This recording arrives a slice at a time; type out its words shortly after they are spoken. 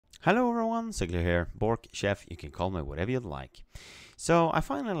Hello everyone, Ziggler here, Bork, Chef, you can call me whatever you'd like. So I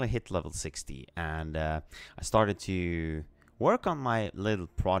finally hit level 60 and I started to work on my little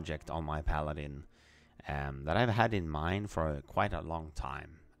project on my paladin that I've had in mind for quite a long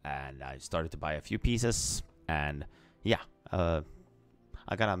time. And I started to buy a few pieces and yeah, I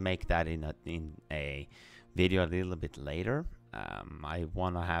gotta make that in a video a little bit later. I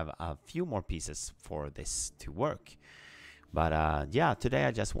want to have a few more pieces for this to work. But yeah, today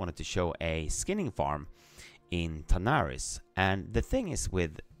I just wanted to show a skinning farm in Tanaris. And the thing is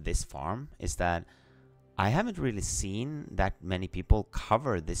with this farm is that I haven't really seen that many people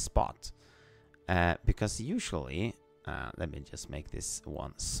cover this spot. Because usually, let me just make this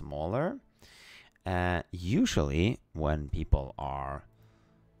one smaller. Usually when people are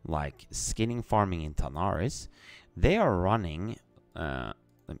like skinning farming in Tanaris, they are running, let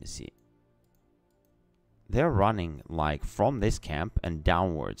me see. They're running like from this camp and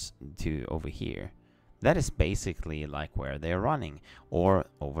downwards to over here. That is basically like where they're running, or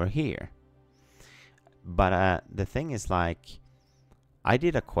over here. But the thing is, like, I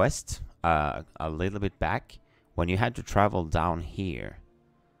did a quest a little bit back when you had to travel down here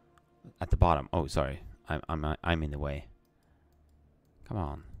at the bottom. Oh, sorry, I'm in the way. Come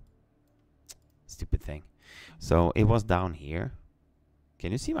on, stupid thing. So it was down here.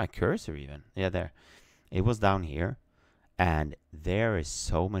 Can you see my cursor even? Yeah, there. It was down here, and there is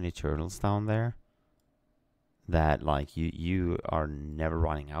so many turtles down there that like you are never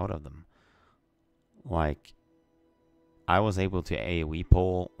running out of them. Like, I was able to AoE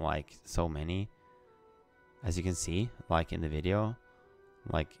pull like so many, as you can see, like in the video,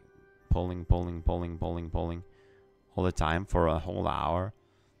 like pulling all the time for a whole hour.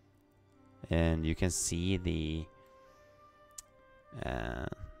 And you can see the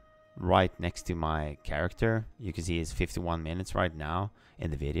right next to my character, you can see it's 51 minutes right now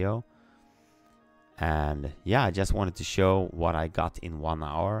in the video. And yeah, I just wanted to show what I got in 1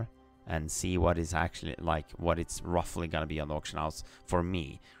 hour and see what is actually like, what it's roughly gonna be on the auction house for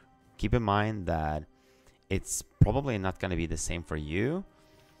me. Keep in mind that it's probably not gonna be the same for you,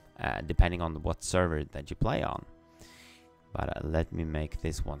 depending on what server that you play on. But let me make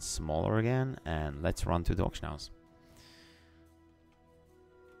this one smaller again, and let's run to the auction house.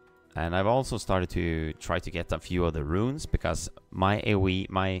 And I've also started to try to get a few of the runes, because my AoE,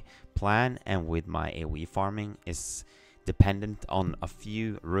 my plan and with my AoE farming is dependent on a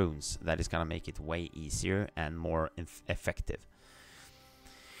few runes that is gonna make it way easier and more effective.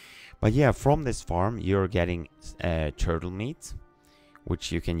 But yeah, from this farm you're getting turtle meat,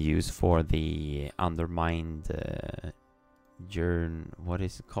 which you can use for the undermined what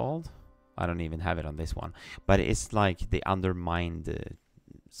is it called? I don't even have it on this one, but it's like the undermined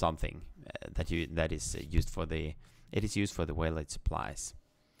something that is used for the waylaid supplies.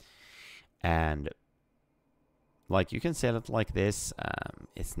 And like, you can sell it like this.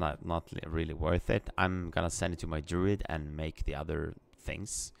 It's not really worth it. I'm gonna send it to my druid and make the other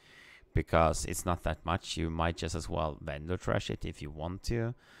things, because it's not that much. You might just as well vendor trash it if you want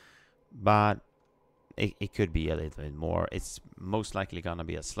to, but it could be a little bit more. It's most likely gonna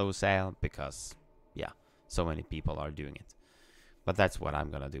be a slow sale, because yeah, so many people are doing it. But that's what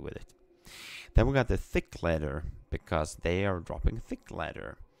I'm gonna do with it. Then we got the thick leather, because they are dropping thick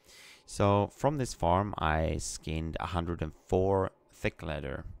leather. So from this farm I skinned 104 thick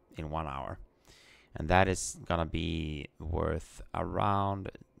leather in 1 hour, and that is gonna be worth around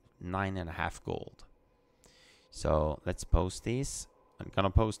 9.5 gold. So let's post these. I'm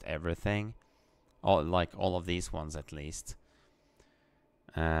gonna post everything, all of these ones at least.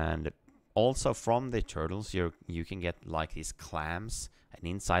 And also from the turtles you can get like these clams, and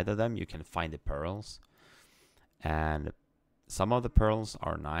inside of them you can find the pearls. And some of the pearls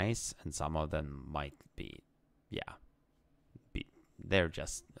are nice, and some of them might be, yeah, they're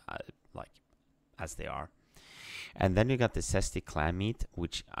just like as they are. And then you got the zesty clam meat,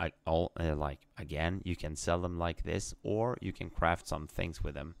 which like, again, you can sell them like this, or you can craft some things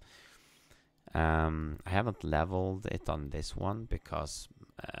with them. I haven't leveled it on this one because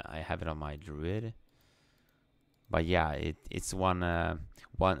I have it on my druid. But yeah, it's it's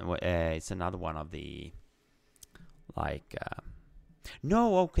another one of the like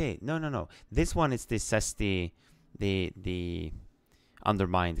no, okay, no. This one is the zesty, the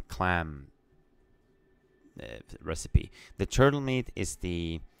undermined clam recipe. The turtle meat is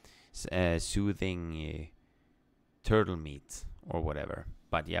the soothing turtle meat or whatever.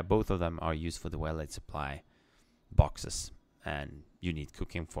 But yeah, both of them are used for the waylaid supply boxes, and you need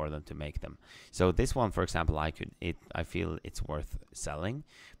cooking for them to make them. So this one, for example, I feel it's worth selling,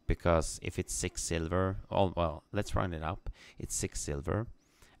 because if it's 6 silver, well, let's round it up. It's 6 silver,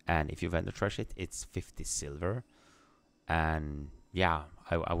 and if you vendor trash it, it's 50 silver. And yeah,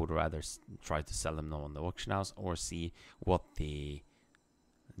 I would rather try to sell them on the auction house or see what the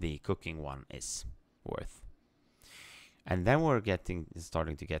cooking one is worth. And then we're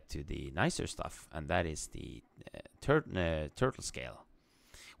starting to get to the nicer stuff, and that is the turtle scale,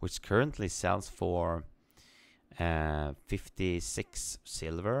 which currently sells for 56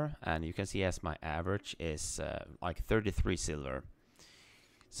 silver, and you can see as my average is like 33 silver,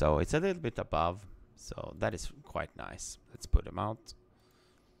 so it's a little bit above, so that is quite nice. Let's put them out.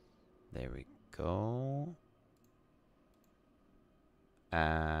 There we go.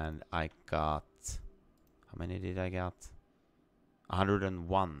 And I got, how many did I get?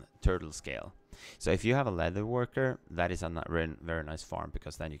 101 turtle scale. So if you have a leather worker, that is a very nice farm,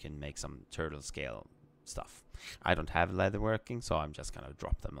 because then you can make some turtle scale stuff. I don't have leather working, so I'm just gonna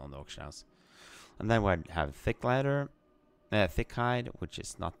drop them on the auction house. And then we have thick leather, thick hide, which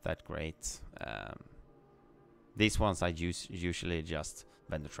is not that great. These ones I usually just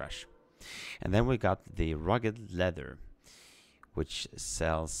vendor trash. And then we got the rugged leather, which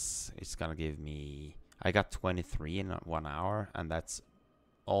sells, it's gonna give me, I got 23 in 1 hour, and that's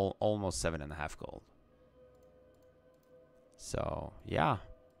almost 7.5 gold. So yeah,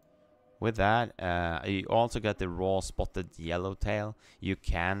 with that, you also got the raw spotted yellowtail. You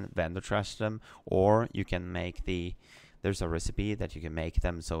can vendor trash them, or you can make there's a recipe that you can make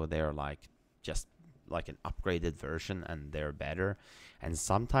them so they're like just like an upgraded version, and they're better. And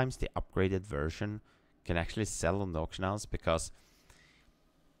sometimes the upgraded version can actually sell on the auction house, because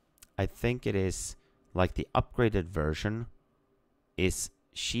I think it is like the upgraded version is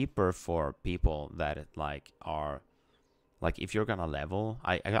cheaper for people that like are like, if you're gonna level,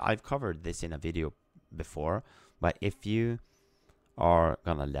 I've covered this in a video before, but if you are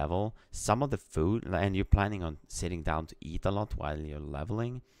gonna level, some of the food, and you're planning on sitting down to eat a lot while you're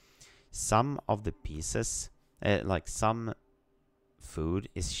leveling, some of the pieces, like some food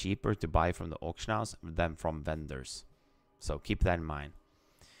is cheaper to buy from the auction house than from vendors. So keep that in mind.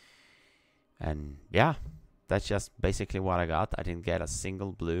 And yeah, that's just basically what I got. I didn't get a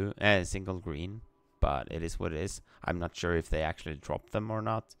single blue, single green, but it is what it is. I'm not sure if they actually dropped them or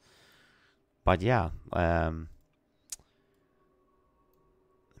not. But yeah, let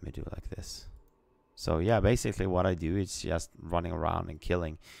me do it like this. So yeah, basically what I do is just running around and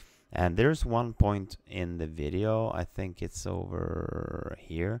killing. And there's one point in the video, I think it's over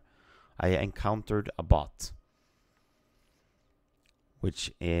here, I encountered a bot,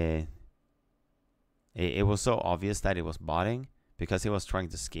 which it was so obvious that it was botting, because he was trying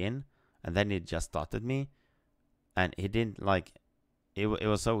to skin, and then it just dotted me, and he didn't like, it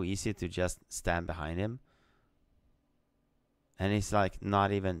was so easy to just stand behind him, and he's like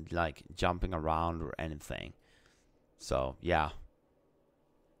not even like jumping around or anything. So yeah,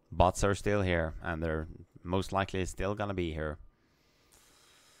 bots are still here, and they're most likely still gonna be here.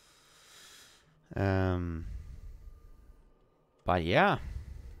 But yeah,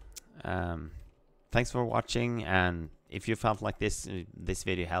 thanks for watching, and if you felt like this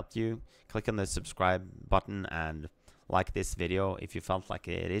video helped you, click on the subscribe button and like this video if you felt like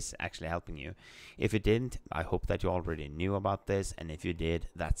it is actually helping you. If it didn't, I hope that you already knew about this, and if you did,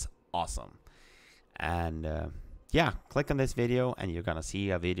 that's awesome. And yeah, click on this video and you're gonna see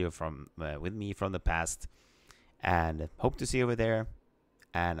a video from with me from the past, and hope to see you over there,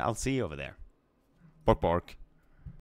 and I'll see you over there. Bork Bork.